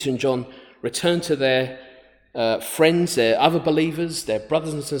and John return to their friends, their other believers, their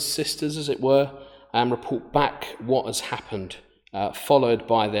brothers and sisters, as it were, and report back what has happened, followed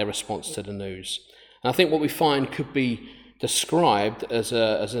by their response to the news. And I think what we find could be described as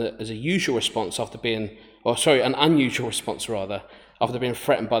a usual response after being, an unusual response rather, after being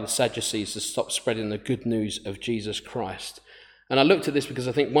threatened by the Sadducees to stop spreading the good news of Jesus Christ. And I looked at this because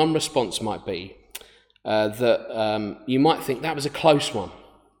I think one response might be that you might think that was a close one.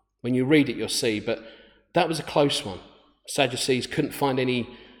 When you read it, you'll see, but that was a close one. Sadducees couldn't find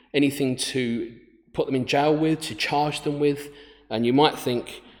anything to put them in jail with, to charge them with, and you might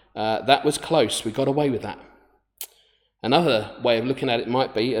think that was close. We got away with that. Another way of looking at it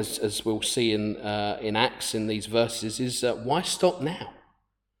might be, as we'll see in Acts in these verses, is why stop now?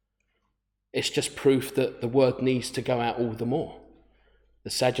 It's just proof that the word needs to go out all the more. The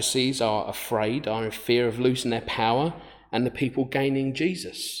Sadducees are afraid, are in fear of losing their power and the people gaining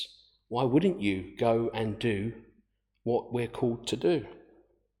Jesus. Why wouldn't you go and do what we're called to do?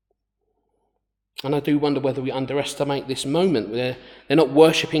 And I do wonder whether we underestimate this moment. They're not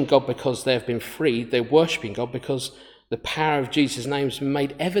worshipping God because they've been freed. They're worshipping God because the power of Jesus' name has been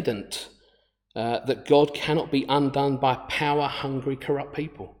made evident, that God cannot be undone by power-hungry, corrupt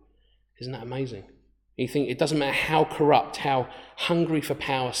people. Isn't that amazing? You think it doesn't matter how corrupt, how hungry for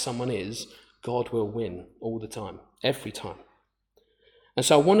power someone is, God will win all the time, every time. And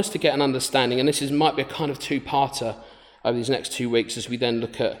so I want us to get an understanding, and this might be a kind of two-parter over these next 2 weeks as we then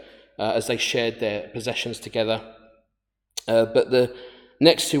look at, as they shared their possessions together. But the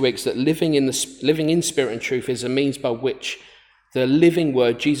next 2 weeks, that living in spirit and truth is a means by which the living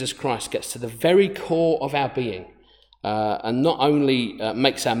word, Jesus Christ, gets to the very core of our being, and not only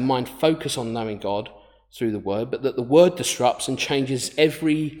makes our mind focus on knowing God through the word, but that the word disrupts and changes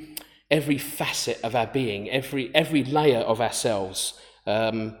every facet of our being, every layer of ourselves,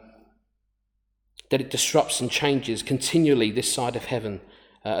 that it disrupts and changes continually this side of heaven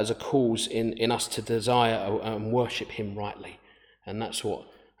as a cause in us to desire and worship him rightly. And that's what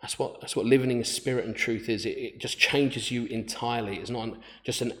living in spirit and truth is. It just changes you entirely. It's not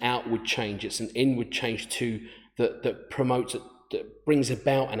just an outward change, it's an inward change too, that promotes it, that brings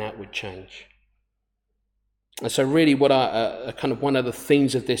about an outward change. And so really what one of the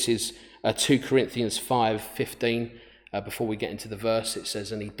themes of this is 2 Corinthians 5:15. Before we get into the verse, it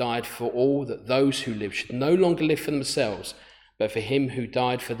says, "And he died for all, that those who live should no longer live for themselves, but for him who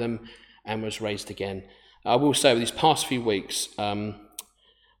died for them and was raised again." I will say, these past few weeks,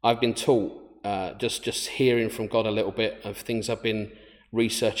 I've been taught, just hearing from God a little bit of things I've been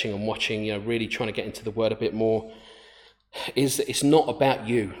researching and watching, really trying to get into the word a bit more, is that it's not about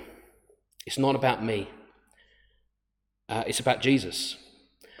you. It's not about me. It's about Jesus.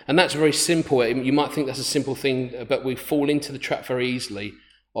 And that's very simple. You might think that's a simple thing, but we fall into the trap very easily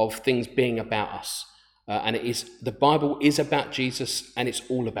of things being about us. And the Bible is about Jesus, and it's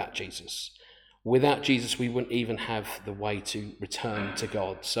all about Jesus. Without Jesus, we wouldn't even have the way to return to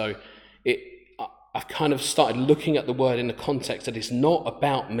God. So I've kind of started looking at the word in the context that it's not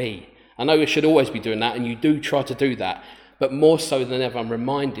about me. I know we should always be doing that, and you do try to do that, but more so than ever, I'm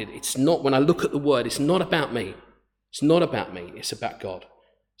reminded it's not, when I look at the word, it's not about me. It's not about me, it's about God.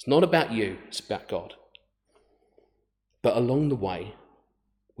 It's not about you, it's about God. But along the way,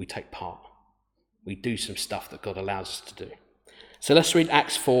 we take part. We do some stuff that God allows us to do. So let's read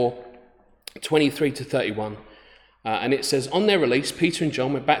Acts 4:23 to 31. And it says, "On their release, Peter and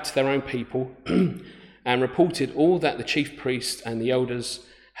John went back to their own people and reported all that the chief priests and the elders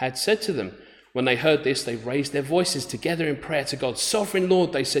had said to them. When they heard this, they raised their voices together in prayer to God. 'Sovereign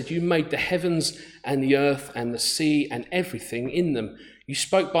Lord,' they said, 'you made the heavens and the earth and the sea and everything in them. You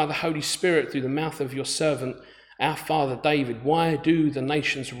spoke by the Holy Spirit through the mouth of your servant, our father David. Why do the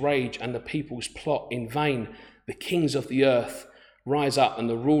nations rage and the peoples plot in vain? The kings of the earth rise up and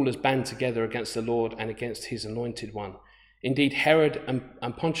the rulers band together against the Lord and against his anointed one. Indeed, Herod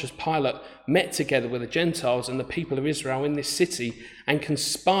and Pontius Pilate met together with the Gentiles and the people of Israel in this city and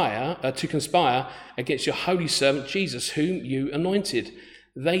conspire against your holy servant Jesus, whom you anointed.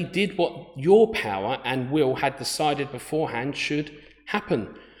 They did what your power and will had decided beforehand should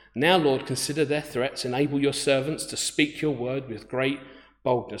happen. Now, Lord, consider their threats. Enable your servants to speak your word with great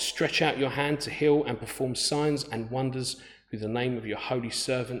boldness. Stretch out your hand to heal and perform signs and wonders through the name of your holy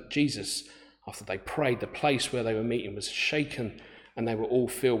servant Jesus." After they prayed, the place where they were meeting was shaken, and they were all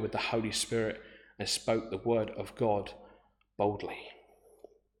filled with the Holy Spirit and spoke the word of God boldly.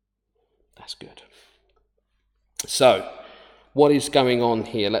 That's good. So, what is going on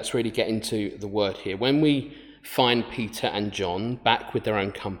here? Let's really get into the word here. When we find Peter and John back with their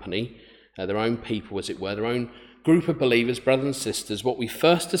own company, their own people, as it were, their own group of believers, brothers and sisters, what we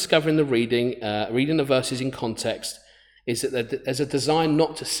first discover in the reading the verses in context, is that there's a design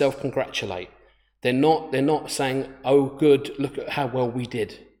not to self-congratulate. They're not saying, "Oh, good, look at how well we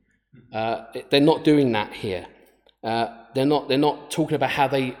did." They're not doing that here. They're not talking about how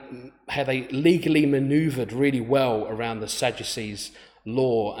they legally manoeuvred really well around the Sadducees'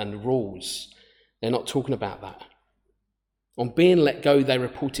 law and rules. They're not talking about that. On being let go, they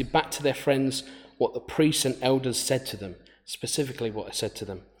reported back to their friends what the priests and elders said to them, specifically what I said to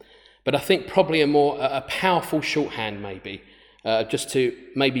them. But I think probably a powerful shorthand maybe, just to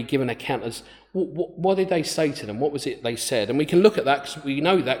maybe give an account as what did they say to them? What was it they said? And we can look at that because we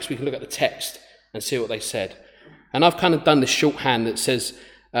know that because we can look at the text and see what they said. And I've kind of done this shorthand that says,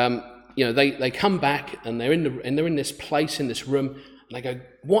 they come back and they're in this place, in this room, and they go,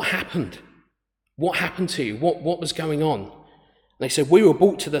 "What happened? What happened to you? What was going on?" And they said, "We were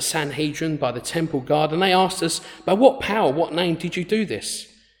brought to the Sanhedrin by the temple guard, and they asked us, 'By what power, what name did you do this?'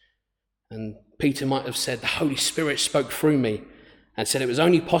 And Peter might have said, 'The Holy Spirit spoke through me and said it was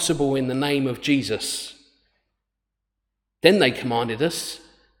only possible in the name of Jesus.' Then they commanded us,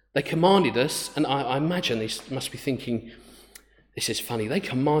 and I imagine they must be thinking, this is funny, they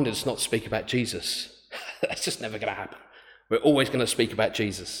commanded us not to speak about Jesus. That's just never going to happen. We're always going to speak about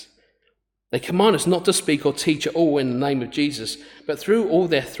Jesus. They command us not to speak or teach at all in the name of Jesus, but through all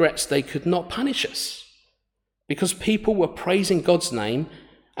their threats they could not punish us because people were praising God's name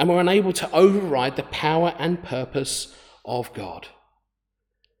and were unable to override the power and purpose of God."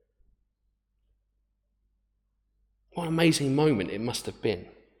 What an amazing moment it must have been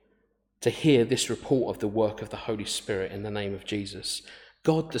to hear this report of the work of the Holy Spirit in the name of Jesus,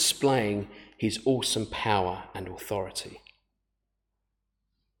 God displaying his awesome power and authority.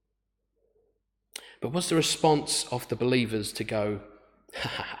 But was the response of the believers to go, "Ha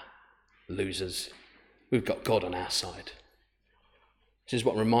ha ha, losers, we've got God on our side"? This is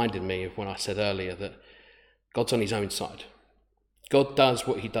what reminded me of when I said earlier that God's on his own side. God does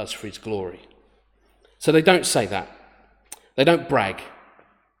what he does for his glory. So they don't say that. They don't brag.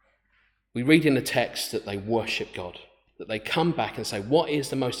 We read in the text that they worship God, that they come back and say, what is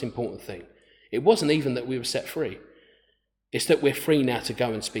the most important thing? It wasn't even that we were set free. It's that we're free now to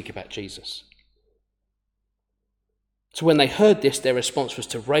go and speak about Jesus. So when they heard this, their response was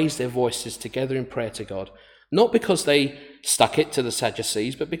to raise their voices together in prayer to God, not because they stuck it to the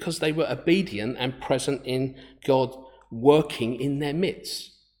Sadducees, but because they were obedient and present in God working in their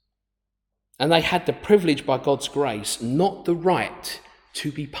midst. And they had the privilege by God's grace, not the right,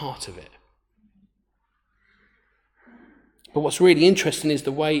 to be part of it. But what's really interesting is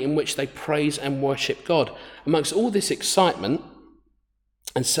the way in which they praise and worship God. Amongst all this excitement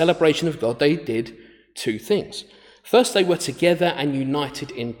and celebration of God, they did two things. First, they were together and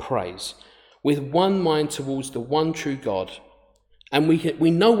united in praise, with one mind towards the one true God. And we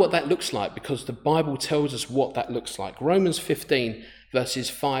know what that looks like because the Bible tells us what that looks like. Romans 15, verses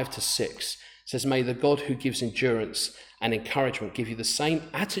 5 to 6 says, "May the God who gives endurance and encouragement give you the same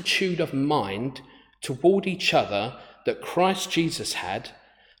attitude of mind toward each other that Christ Jesus had,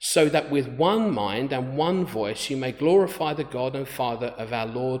 so that with one mind and one voice you may glorify the God and Father of our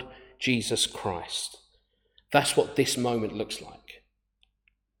Lord Jesus Christ." That's what this moment looks like.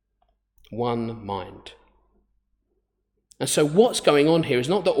 One mind. And so what's going on here is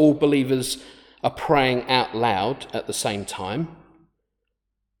not that all believers are praying out loud at the same time.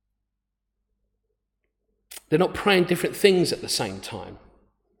 They're not praying different things at the same time,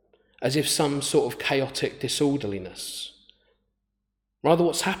 as if some sort of chaotic disorderliness. Rather,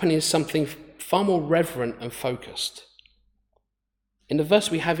 what's happening is something far more reverent and focused. In the verse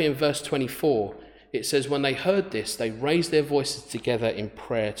we have here in verse 24, it says, when they heard this, they raised their voices together in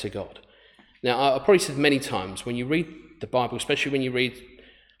prayer to God. Now, I've probably said many times, when you read the Bible, especially when you read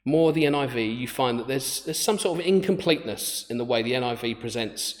more the NIV, you find that there's some sort of incompleteness in the way the NIV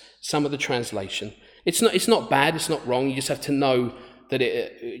presents some of the translation. It's not bad, it's not wrong, you just have to know that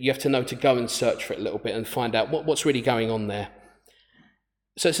you have to know to go and search for it a little bit and find out what's really going on there.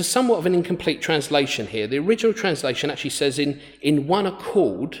 So it's somewhat of an incomplete translation here. The original translation actually says, in one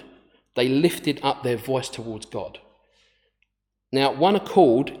accord, they lifted up their voice towards God. Now, one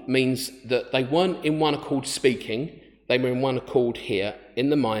accord means that they weren't in one accord speaking, they were in one accord here, in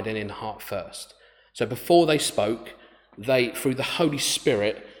the mind and in the heart first. So before they spoke, through the Holy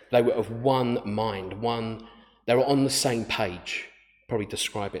Spirit, they were of one mind, they were on the same page. Probably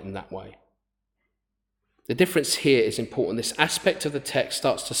describe it in that way. The difference here is important. This aspect of the text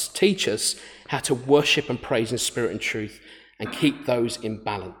starts to teach us how to worship and praise in spirit and truth and keep those in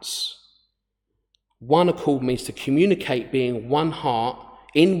balance. One accord means to communicate being one heart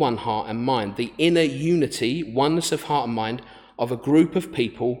in one heart and mind, the inner unity, oneness of heart and mind of a group of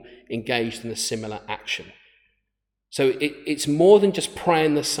people engaged in a similar action. So it's more than just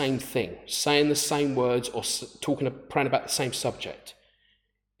praying the same thing, saying the same words, or praying about the same subject.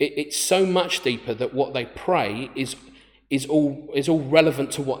 It's so much deeper that what they pray is all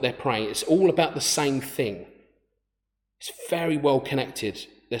relevant to what they're praying. It's all about the same thing. It's very well connected.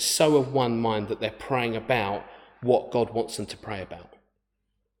 They're so of one mind that they're praying about what God wants them to pray about.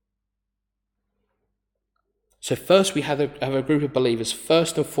 So first we have a group of believers,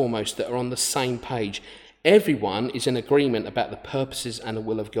 first and foremost, that are on the same page. Everyone is in agreement about the purposes and the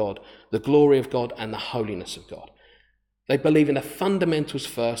will of God, the glory of God and the holiness of God. They believe in the fundamentals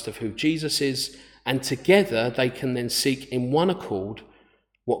first of who Jesus is, and together they can then seek in one accord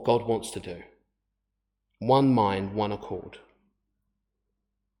what God wants to do. One mind, one accord.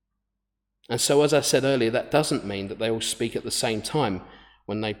 And so, as I said earlier, that doesn't mean that they all speak at the same time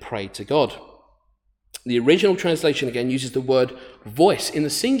when they pray to God. The original translation again uses the word voice in the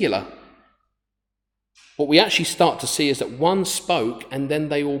singular. What we actually start to see is that one spoke and then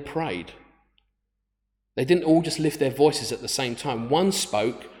they all prayed. They didn't all just lift their voices at the same time. One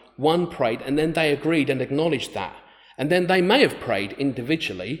spoke, one prayed, and then they agreed and acknowledged that. And then they may have prayed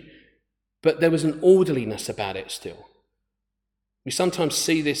individually, but there was an orderliness about it still. We sometimes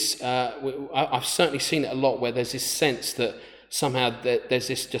see this, I've certainly seen it a lot, where there's this sense that somehow there's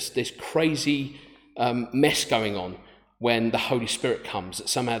this crazy mess going on when the Holy Spirit comes, that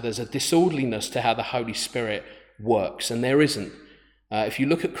somehow there's a disorderliness to how the Holy Spirit works, and there isn't. If you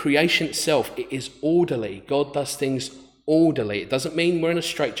look at creation itself, it is orderly. God does things orderly. It doesn't mean we're in a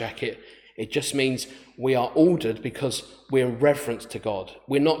straitjacket. It just means we are ordered because we're in reverence to God.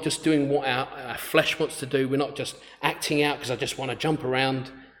 We're not just doing what our flesh wants to do. We're not just acting out because I just want to jump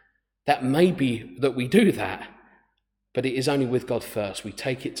around. That may be that we do that, but it is only with God first. We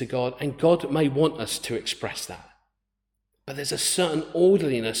take it to God, and God may want us to express that. But there's a certain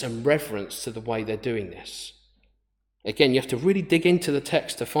orderliness and reverence to the way they're doing this. Again, you have to really dig into the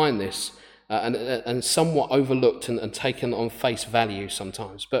text to find this, and somewhat overlooked and taken on face value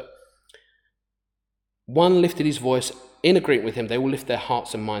sometimes. But one lifted his voice in agreement with him. They all lift their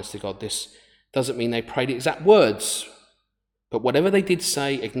hearts and minds to God. This doesn't mean they prayed exact words, but whatever they did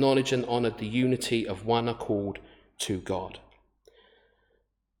say, acknowledged and honoured the unity of one accord to God.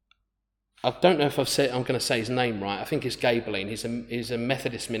 I don't know if I'm going to say his name right. I think it's Gabeline. He's a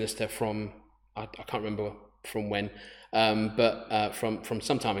Methodist minister from, I can't remember from when, but from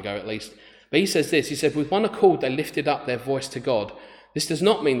some time ago at least. But he says this, he said, with one accord they lifted up their voice to God. This does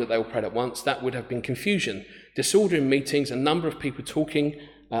not mean that they all prayed at once. That would have been confusion. Disorder in meetings, a number of people talking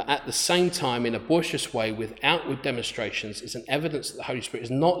at the same time in a boisterous way with outward demonstrations is an evidence that the Holy Spirit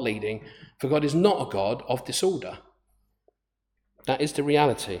is not leading, for God is not a God of disorder. That is the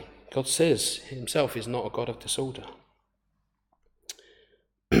reality. God says himself is not a God of disorder.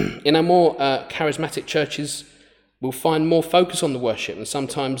 In our more charismatic churches, we'll find more focus on the worship, and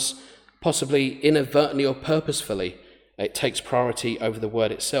sometimes, possibly inadvertently or purposefully, it takes priority over the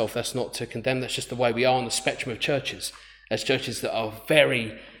word itself. That's not to condemn, that's just the way we are on the spectrum of churches. There's churches that are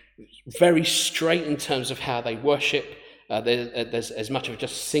very, very straight in terms of how they worship. There's as much of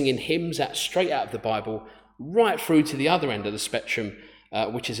just singing hymns straight out of the Bible, right through to the other end of the spectrum,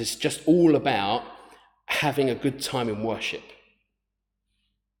 which is it's just all about having a good time in worship.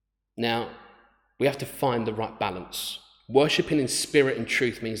 Now, we have to find the right balance. Worshipping in spirit and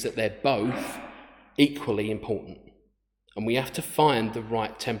truth means that they're both equally important. And we have to find the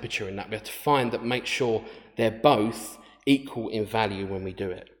right temperature in that. We have to make sure they're both equal in value when we do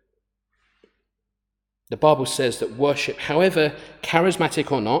it. The Bible says that worship, however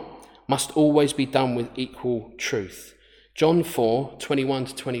charismatic or not, must always be done with equal truth. John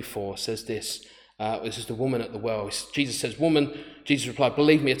 4:21-24 says this. This is the woman at the well. Jesus says, "Woman," Jesus replied,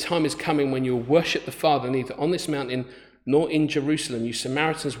 "believe me, a time is coming when you will worship the Father neither on this mountain nor in Jerusalem. You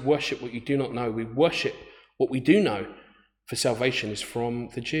Samaritans worship what you do not know. We worship what we do know, for salvation is from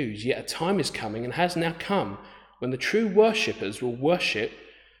the Jews. Yet a time is coming and has now come when the true worshippers will worship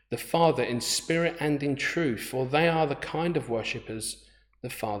the Father in spirit and in truth, for they are the kind of worshippers the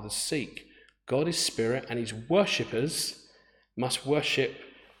fathers seek. God is spirit, and his worshippers must worship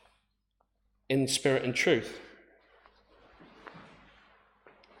in spirit and truth."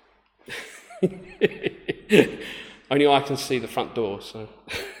 Only I can see the front door, so.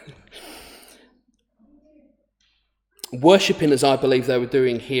 Worshipping, as I believe they were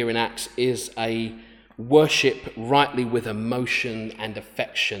doing here in Acts, is a worship rightly with emotion and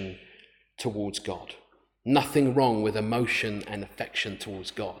affection towards God. Nothing wrong with emotion and affection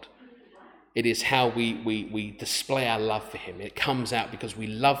towards God. It is how we display our love for him. It comes out because we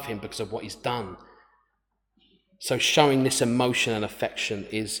love him because of what he's done. So showing this emotion and affection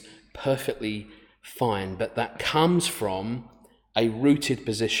is perfectly fine, but that comes from a rooted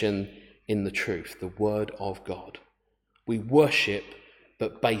position in the truth, the word of God. We worship,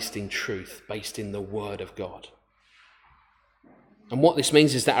 but based in truth, based in the word of God. And what this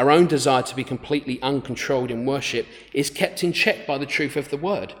means is that our own desire to be completely uncontrolled in worship is kept in check by the truth of the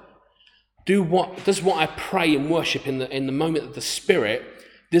word. Does what I pray and worship in the moment of the Spirit,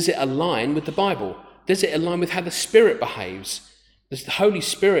 does it align with the Bible? Does it align with how the Spirit behaves? Does the Holy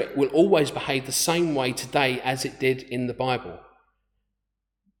Spirit will always behave the same way today as it did in the Bible?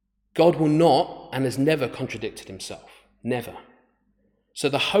 God will not and has never contradicted himself. Never. So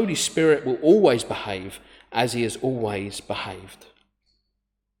the Holy Spirit will always behave as he has always behaved.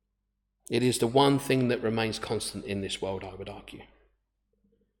 It is the one thing that remains constant in this world, I would argue.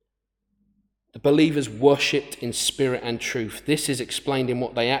 The believers worshipped in spirit and truth. This is explained in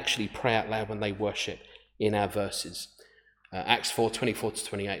what they actually pray out loud when they worship in our verses. Acts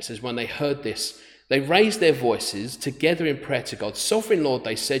 4:24-28 says, when they heard this, they raised their voices together in prayer to God. Sovereign Lord,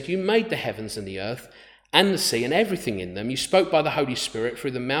 they said, you made the heavens and the earth and the sea and everything in them. You spoke by the Holy Spirit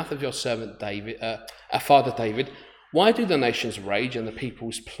through the mouth of your servant David, our father David. Why do the nations rage and the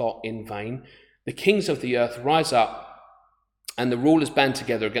peoples plot in vain? The kings of the earth rise up and the rulers band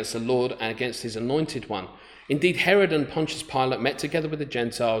together against the Lord and against his anointed one. Indeed, Herod and Pontius Pilate met together with the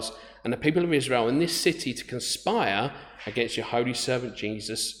Gentiles and the people of Israel in this city to conspire against your holy servant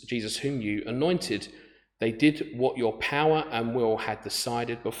Jesus whom you anointed. They did what your power and will had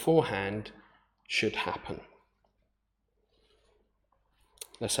decided beforehand should happen.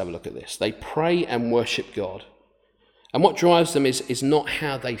 Let's have a look at this. They pray and worship God. And what drives them is not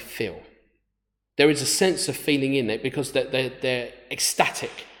how they feel. There is a sense of feeling in it because they're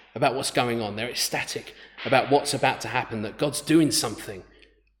ecstatic about what's going on. They're ecstatic about what's about to happen, that God's doing something.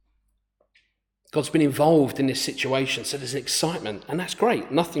 God's been involved in this situation, so there's an excitement, and that's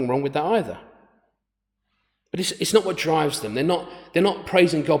great. Nothing wrong with that either. But it's not what drives them. They're not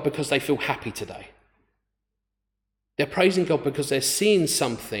praising God because they feel happy today. They're praising God because they're seeing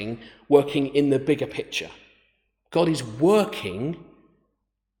something working in the bigger picture. God is working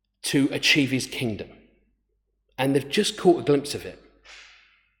to achieve his kingdom. And they've just caught a glimpse of it.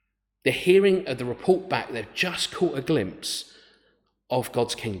 They're hearing the report back. They've just caught a glimpse of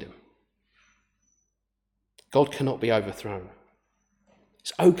God's kingdom. God cannot be overthrown.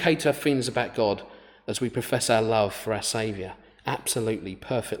 It's okay to have feelings about God as we profess our love for our Saviour. Absolutely,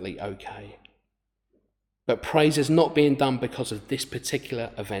 perfectly okay. But praise is not being done because of this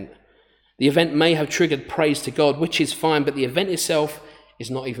particular event. The event may have triggered praise to God, which is fine, but the event itself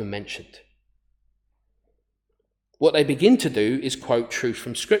is not even mentioned. What they begin to do is quote truth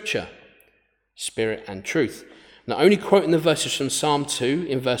from Scripture, spirit and truth. Not only quoting the verses from Psalm 2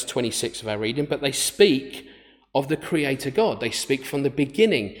 in verse 26 of our reading, but they speak of the Creator God. They speak from the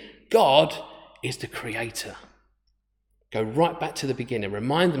beginning. God is the Creator. Go right back to the beginning.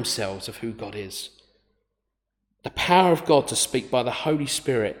 Remind themselves of who God is. The power of God to speak by the Holy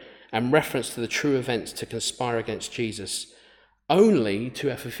Spirit and reference to the true events to conspire against Jesus, only to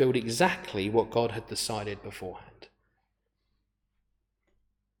have fulfilled exactly what God had decided beforehand.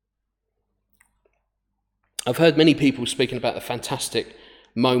 I've heard many people speaking about the fantastic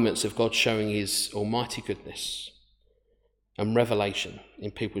moments of God showing his almighty goodness and revelation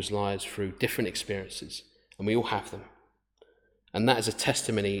in people's lives through different experiences, and we all have them. And that is a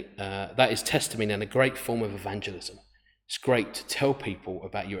testimony, testimony and a great form of evangelism. It's great to tell people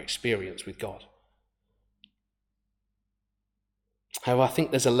about your experience with God. However, I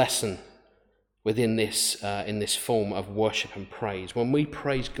think there's a lesson within this, in this form of worship and praise. When we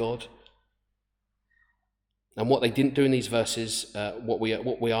praise God, and what they didn't do in these verses, what we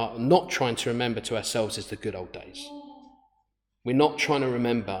are not trying to remember to ourselves is the good old days. We're not trying to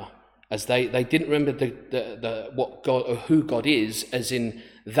remember, as they didn't remember the what God or who God is, as in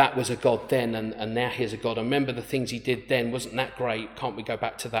that was a God then and now here's a God. I remember the things he did then, wasn't that great? Can't we go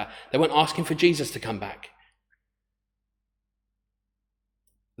back to that? They weren't asking for Jesus to come back.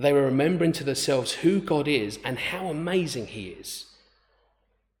 They were remembering to themselves who God is and how amazing he is.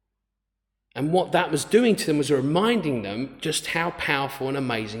 And what that was doing to them was reminding them just how powerful and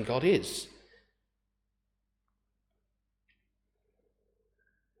amazing God is.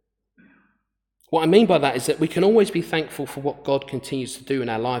 What I mean by that is that we can always be thankful for what God continues to do in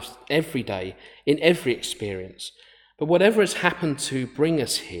our lives every day, in every experience. But whatever has happened to bring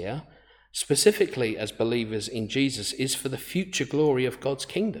us here, specifically as believers in Jesus, is for the future glory of God's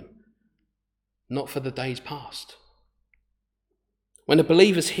kingdom, not for the days past. When the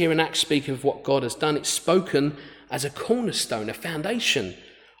believers hear an act speak of what God has done, it's spoken as a cornerstone, a foundation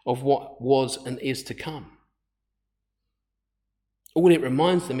of what was and is to come. All it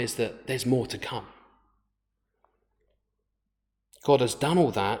reminds them is that there's more to come. God has done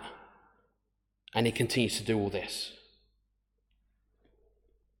all that, and he continues to do all this.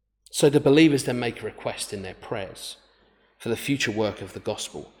 So the believers then make a request in their prayers for the future work of the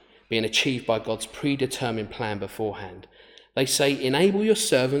gospel being achieved by God's predetermined plan beforehand. They say, enable your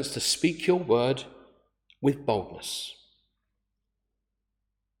servants to speak your word with boldness.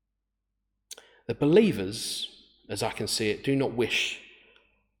 The believers, as I can see it, do not wish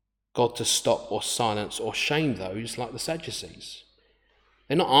God to stop or silence or shame those like the Sadducees.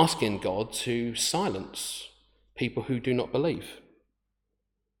 They're not asking God to silence people who do not believe.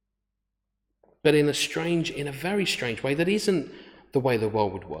 But in a very strange way, that isn't the way the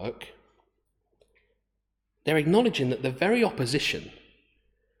world would work. They're acknowledging that the very opposition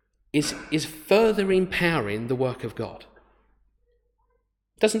is further empowering the work of God.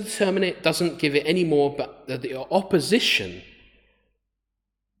 Doesn't determine it, doesn't give it any more, but the opposition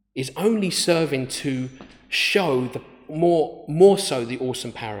is only serving to show the more so the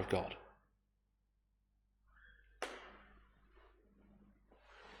awesome power of God.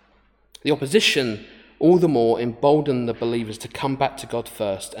 The opposition all the more emboldened the believers to come back to God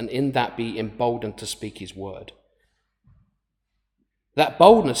first, and in that be emboldened to speak his word. That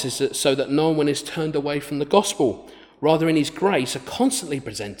boldness is so that no one is turned away from the gospel. Rather, in his grace, are constantly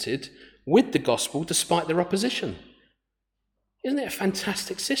presented with the gospel despite their opposition. Isn't it a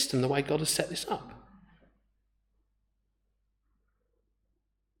fantastic system, the way God has set this up?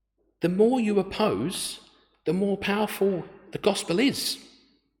 The more you oppose, the more powerful the gospel is.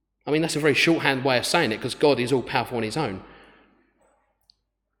 I mean, that's a very shorthand way of saying it, because God is all powerful on his own.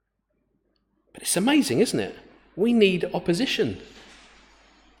 But it's amazing, isn't it? We need opposition.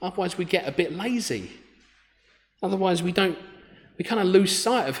 Otherwise we get a bit lazy. Otherwise we kind of lose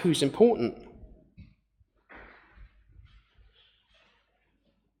sight of who's important.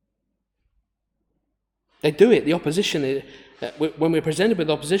 They do it, the opposition, when we're presented with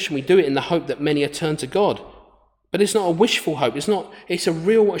opposition, we do it in the hope that many are turned to God. But it's not a wishful hope. It's a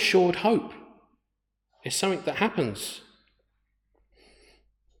real assured hope. It's something that happens.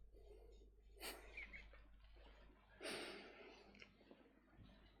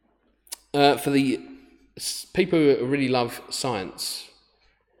 For the people who really love science,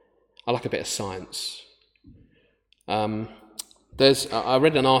 I like a bit of science. I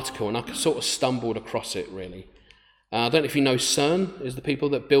read an article and I sort of stumbled across it, really. I don't know if you know CERN is the people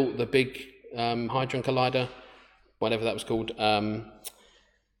that built the big Hadron Collider, whatever that was called, and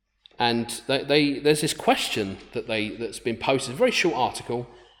there's this question that's been posted, a very short article,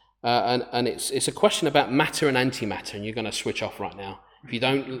 and it's a question about matter and antimatter, and you're going to switch off right now.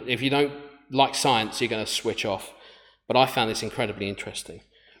 If you don't like science, you're going to switch off. But I found this incredibly interesting.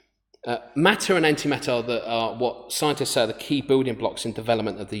 Matter and antimatter are what scientists say are the key building blocks in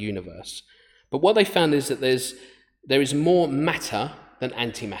development of the universe. But what they found is that there is more matter than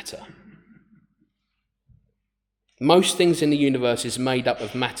antimatter. Most things in the universe is made up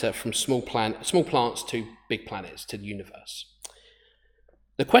of matter, from small plants to big planets to the universe.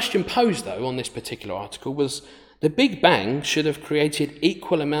 The question posed, though, on this particular article was, the Big Bang should have created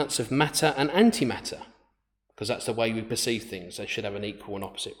equal amounts of matter and antimatter, because that's the way we perceive things. They should have an equal and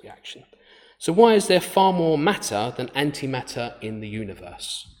opposite reaction. So why is there far more matter than antimatter in the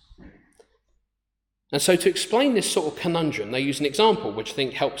universe? And so to explain this sort of conundrum, they use an example which I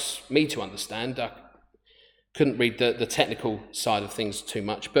think helps me to understand. I couldn't read the technical side of things too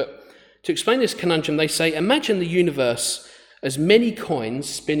much, but to explain this conundrum, they say, imagine the universe as many coins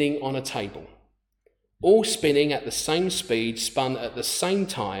spinning on a table, all spinning at the same speed, spun at the same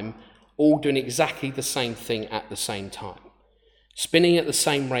time, all doing exactly the same thing at the same time, spinning at the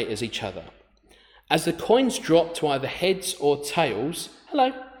same rate as each other. As the coins drop to either heads or tails,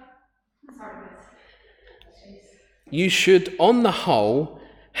 you should, on the whole,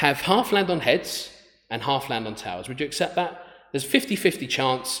 have half land on heads and half land on tails. Would you accept that? There's 50-50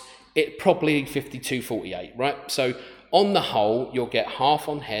 chance, it probably 52-48, right? So on the whole, you'll get half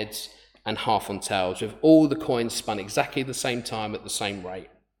on heads and half on tails, with all the coins spun exactly the same time at the same rate.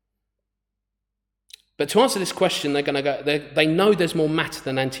 But to answer this question, they know there's more matter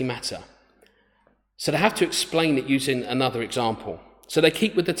than antimatter. So they have to explain it using another example. So they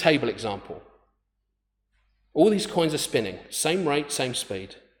keep with the table example. All these coins are spinning, same rate, same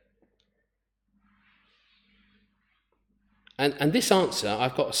speed. And this answer,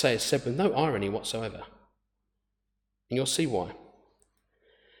 I've got to say, is said with no irony whatsoever. And you'll see why.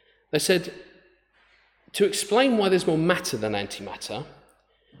 They said, to explain why there's more matter than antimatter,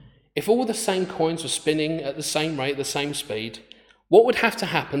 if all the same coins were spinning at the same rate, the same speed, what would have to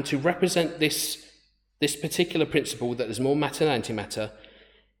happen to represent this particular principle that there's more matter than antimatter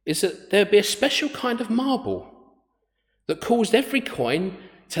is that there'd be a special kind of marble that caused every coin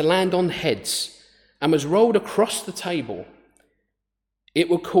to land on heads and was rolled across the table. It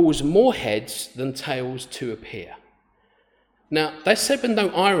would cause more heads than tails to appear. Now, they said with no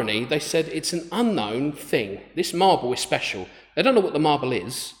irony, they said it's an unknown thing. This marble is special. They don't know what the marble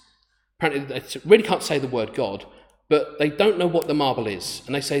is. Apparently, they really can't say the word God, but they don't know what the marble is.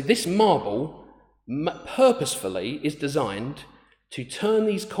 And they say this marble purposefully is designed to turn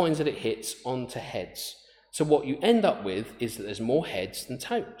these coins that it hits onto heads. So what you end up with is that there's more heads than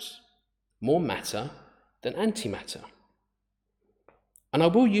tails, more matter than antimatter. And I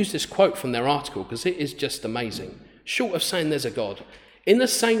will use this quote from their article because it is just amazing. Short of saying there's a God, in the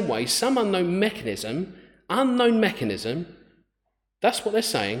same way, some unknown mechanism, that's what they're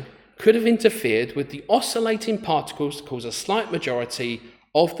saying, could have interfered with the oscillating particles to cause a slight majority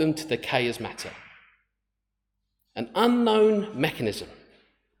of them to decay as matter. An unknown mechanism.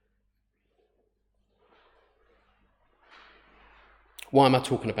 Why am I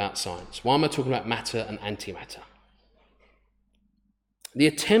talking about science? Why am I talking about matter and antimatter? The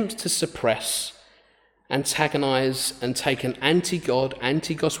attempt to suppress, antagonize, and take an anti-God,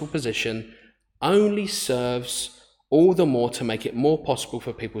 anti-gospel position only serves all the more to make it more possible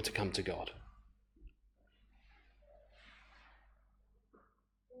for people to come to God.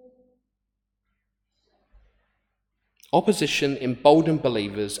 Opposition emboldened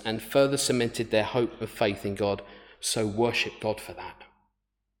believers and further cemented their hope and faith in God, so worship God for that.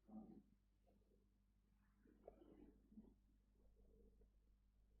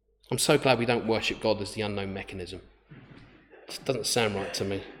 I'm so glad we don't worship God as the unknown mechanism. It doesn't sound right to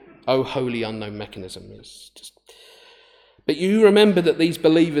me. Oh, holy unknown mechanism. But you remember that these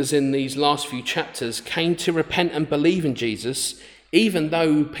believers in these last few chapters came to repent and believe in Jesus, even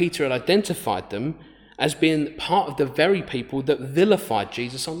though Peter had identified them as being part of the very people that vilified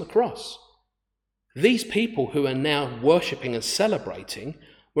Jesus on the cross. These people who are now worshipping and celebrating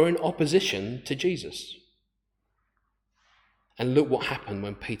were in opposition to Jesus. And look what happened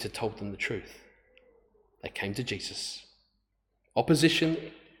when Peter told them the truth. They came to Jesus. Opposition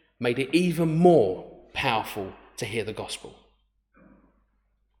made it even more powerful to hear the gospel.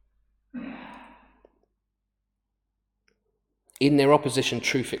 In their opposition,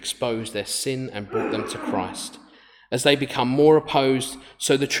 truth exposed their sin and brought them to Christ. As they become more opposed,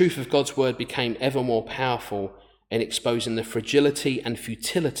 so the truth of God's word became ever more powerful in exposing the fragility and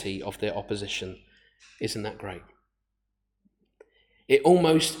futility of their opposition. Isn't that great?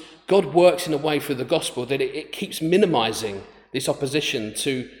 God works in a way through the gospel that it keeps minimizing this opposition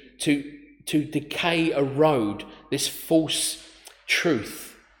to decay, erode this false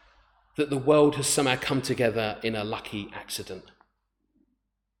truth that the world has somehow come together in a lucky accident.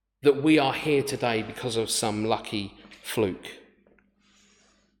 That we are here today because of some lucky fluke.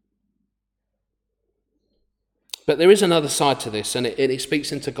 But there is another side to this, and it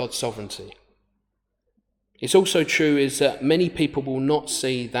speaks into God's sovereignty. It's also true is that many people will not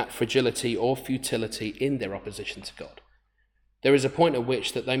see that fragility or futility in their opposition to God. There is a point at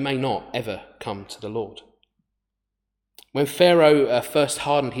which that they may not ever come to the Lord. When Pharaoh first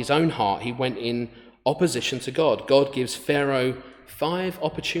hardened his own heart, he went in opposition to God. God gives Pharaoh 5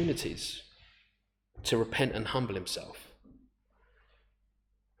 opportunities to repent and humble himself.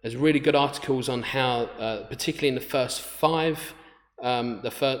 There's really good articles on how, particularly in the first 5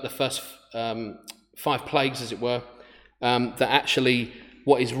 plagues, as it were, that actually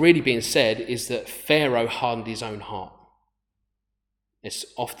what is really being said is that Pharaoh hardened his own heart. It's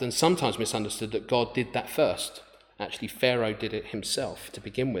sometimes misunderstood that God did that first. Actually, Pharaoh did it himself to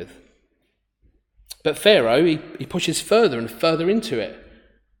begin with. But Pharaoh, he pushes further and further into it.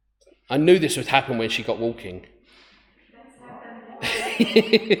 I knew this would happen when she got walking.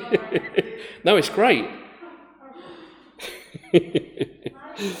 No, it's great.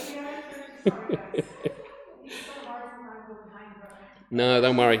 No,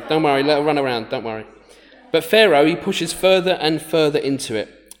 don't worry, let her run around, don't worry. But Pharaoh, he pushes further and further into it.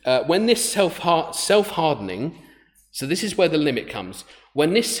 When this self-hardening, so this is where the limit comes,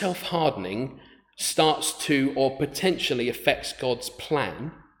 when this self-hardening starts to or potentially affects God's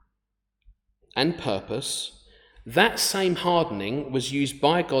plan and purpose, that same hardening was used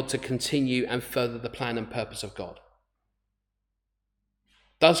by God to continue and further the plan and purpose of God.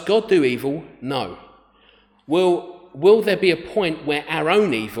 Does God do evil? No. Will there be a point where our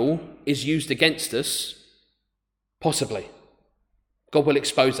own evil is used against us? Possibly. God will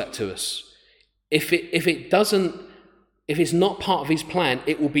expose that to us. if it's not part of his plan,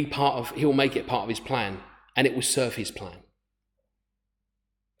 he'll make it part of his plan, and it will serve his plan.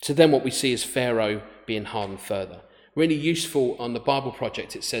 So then what we see is Pharaoh being hardened further. Really useful on the Bible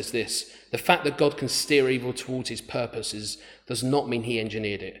Project, it says this: the fact that God can steer evil towards his purposes does not mean he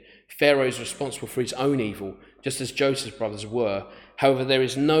engineered it. Pharaoh is responsible for his own evil, just as Joseph's brothers were. However, there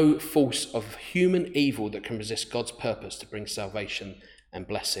is no force of human evil that can resist God's purpose to bring salvation and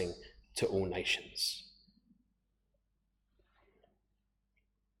blessing to all nations.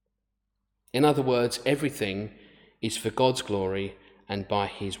 In other words, everything is for God's glory and by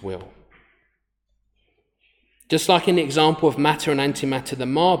his will. Just like in the example of matter and antimatter, the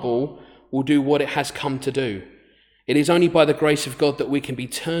marble will do what it has come to do. It is only by the grace of God that we can be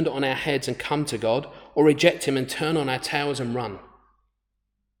turned on our heads and come to God, or reject him and turn on our tails and run.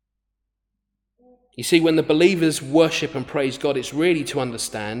 You see, when the believers worship and praise God, it's really to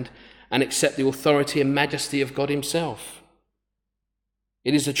understand and accept the authority and majesty of God himself.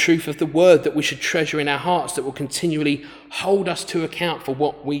 It is the truth of the word that we should treasure in our hearts that will continually hold us to account for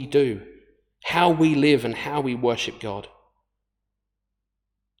what we do, how we live and how we worship God.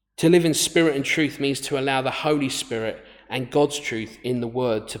 To live in spirit and truth means to allow the Holy Spirit and God's truth in the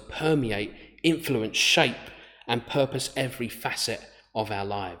word to permeate, influence, shape and purpose every facet of our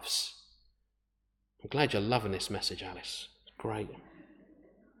lives. I'm glad you're loving this message, Alice. Great.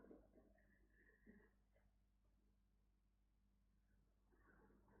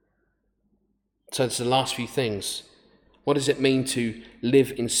 So it's the last few things. What does it mean to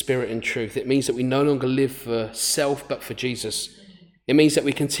live in spirit and truth? It means that we no longer live for self, but for Jesus. It means that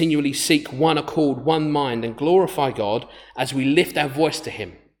we continually seek one accord, one mind, and glorify God as we lift our voice to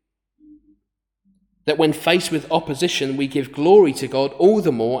him. That when faced with opposition, we give glory to God all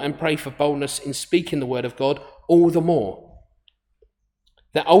the more and pray for boldness in speaking the word of God all the more.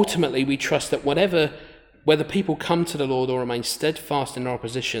 That ultimately we trust that whether people come to the Lord or remain steadfast in their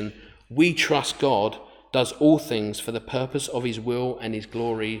opposition, we trust God does all things for the purpose of his will and his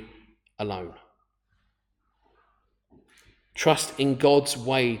glory alone. Trust in God's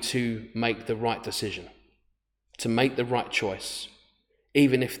way to make the right decision, to make the right choice,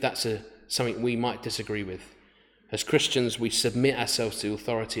 even if that's something we might disagree with. As Christians, we submit ourselves to the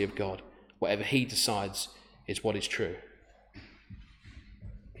authority of God. Whatever he decides is what is true.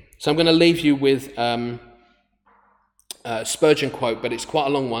 So I'm going to leave you with a Spurgeon quote, but it's quite a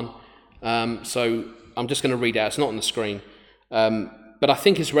long one. So I'm just going to read it out. It's not on the screen. But I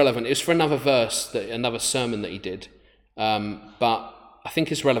think it's relevant. It's for another verse, another sermon that he did. But I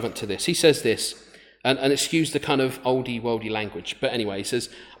think it's relevant to this. He says this, and excuse the kind of oldie worldy language, but anyway, he says,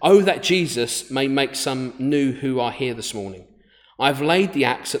 "Oh, that Jesus may make some new who are here this morning. I've laid the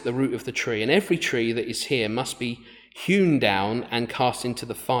axe at the root of the tree, and every tree that is here must be hewn down and cast into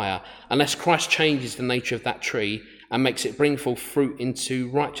the fire, unless Christ changes the nature of that tree and makes it bring forth fruit into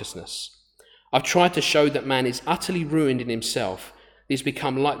righteousness. I've tried to show that man is utterly ruined in himself. He's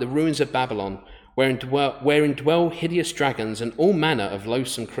become like the ruins of Babylon, wherein dwell hideous dragons and all manner of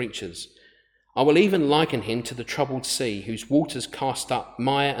loathsome creatures. I will even liken him to the troubled sea, whose waters cast up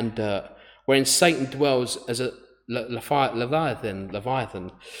mire and dirt, wherein Satan dwells as a Leviathan,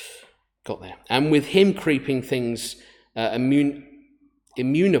 got there, and with him creeping things,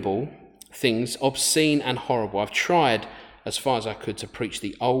 immutable things, obscene and horrible. I've tried as far as I could to preach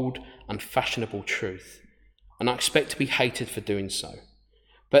the old, unfashionable truth, and I expect to be hated for doing so.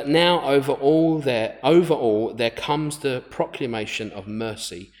 But now over all there comes the proclamation of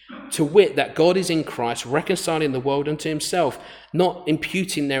mercy, to wit, that God is in Christ, reconciling the world unto himself, not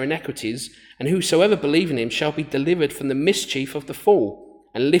imputing their iniquities, and whosoever believe in him shall be delivered from the mischief of the fall,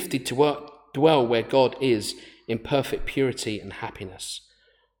 and lifted to dwell where God is, in perfect purity and happiness."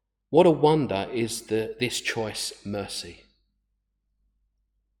 What a wonder is this choice mercy.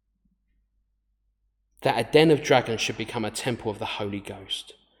 That a den of dragons should become a temple of the Holy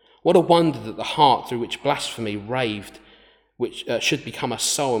Ghost. What a wonder that the heart through which blasphemy raved should become a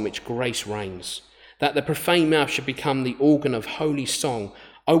soul in which grace reigns. That the profane mouth should become the organ of holy song.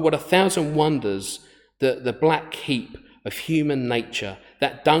 Oh, what 1,000 wonders that the black heap of human nature,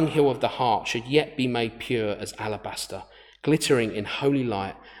 that dunghill of the heart, should yet be made pure as alabaster, glittering in holy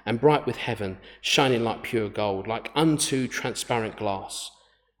light, and bright with heaven, shining like pure gold, like unto transparent glass.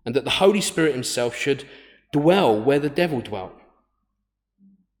 And that the Holy Spirit himself should dwell where the devil dwelt.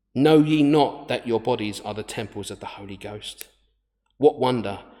 Know ye not that your bodies are the temples of the Holy Ghost? What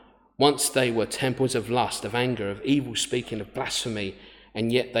wonder! Once they were temples of lust, of anger, of evil speaking, of blasphemy,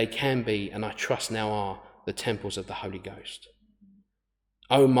 and yet they can be, and I trust now are, the temples of the Holy Ghost.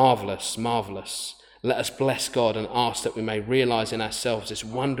 Oh, marvellous, marvellous. Let us bless God and ask that we may realise in ourselves this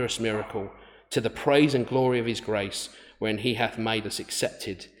wondrous miracle, to the praise and glory of his grace, when he hath made us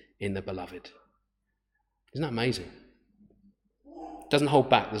accepted in the beloved. Isn't that amazing? Doesn't hold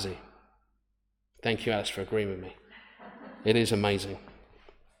back, does he? Thank you, Alice, for agreeing with me. It is amazing.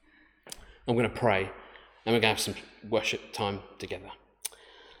 I'm going to pray, and we're going to have some worship time together.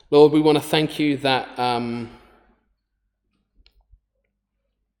 Lord, we want to thank you that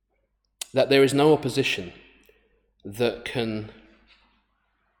that there is no opposition that can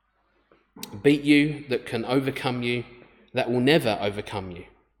beat you, that can overcome you, that will never overcome you.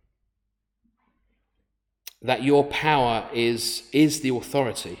 That your power is the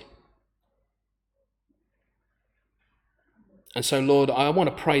authority. And so, Lord, I want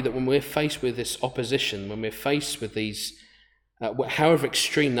to pray that when we're faced with this opposition, when we're faced with these, however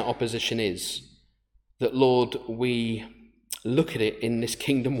extreme that opposition is, that, Lord, we look at it in this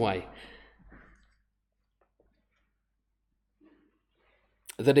kingdom way.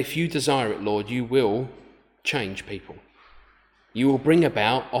 That if you desire it, Lord, you will change people. You will bring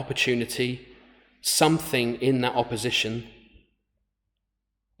about opportunity, something in that opposition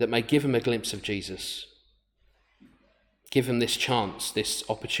that may give them a glimpse of Jesus. Give them this chance, this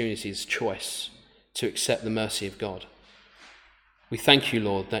opportunity, this choice to accept the mercy of God. We thank you,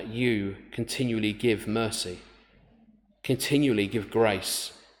 Lord, that you continually give mercy, continually give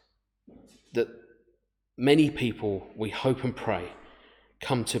grace, that many people, we hope and pray,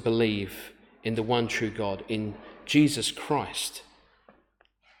 come to believe in the one true God, in Jesus Christ,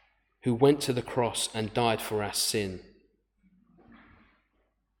 who went to the cross and died for our sin.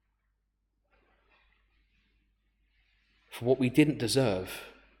 For what we didn't deserve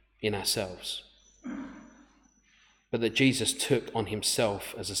in ourselves, but that Jesus took on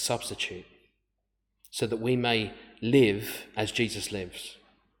himself as a substitute, so that we may live as Jesus lives.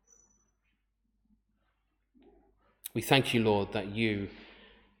 We thank you, Lord, that you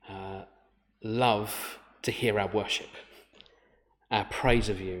love to hear our worship, our praise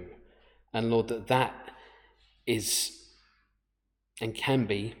of you, and Lord, that is and can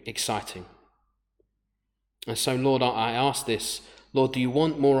be exciting. And so, Lord, I ask this, Lord, do you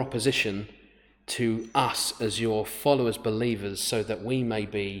want more opposition to us as your followers, believers, so that we may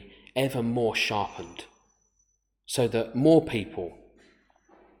be ever more sharpened, so that more people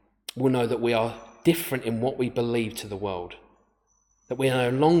will know that we are different in what we believe to the world, that we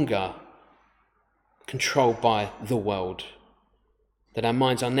are no longer controlled by the world, that our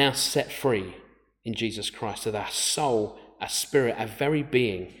minds are now set free in Jesus Christ, that our soul, our spirit, our very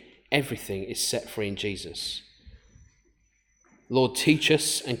being, everything is set free in Jesus. Lord, teach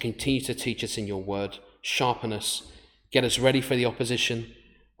us and continue to teach us in your word. Sharpen us. Get us ready for the opposition,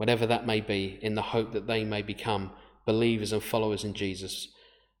 whatever that may be, in the hope that they may become believers and followers in Jesus,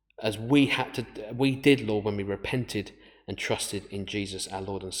 as we did, Lord, when we repented and trusted in Jesus, our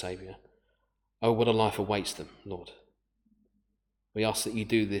Lord and Saviour. Oh, what a life awaits them, Lord. We ask that you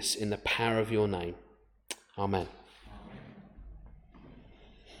do this in the power of your name. Amen.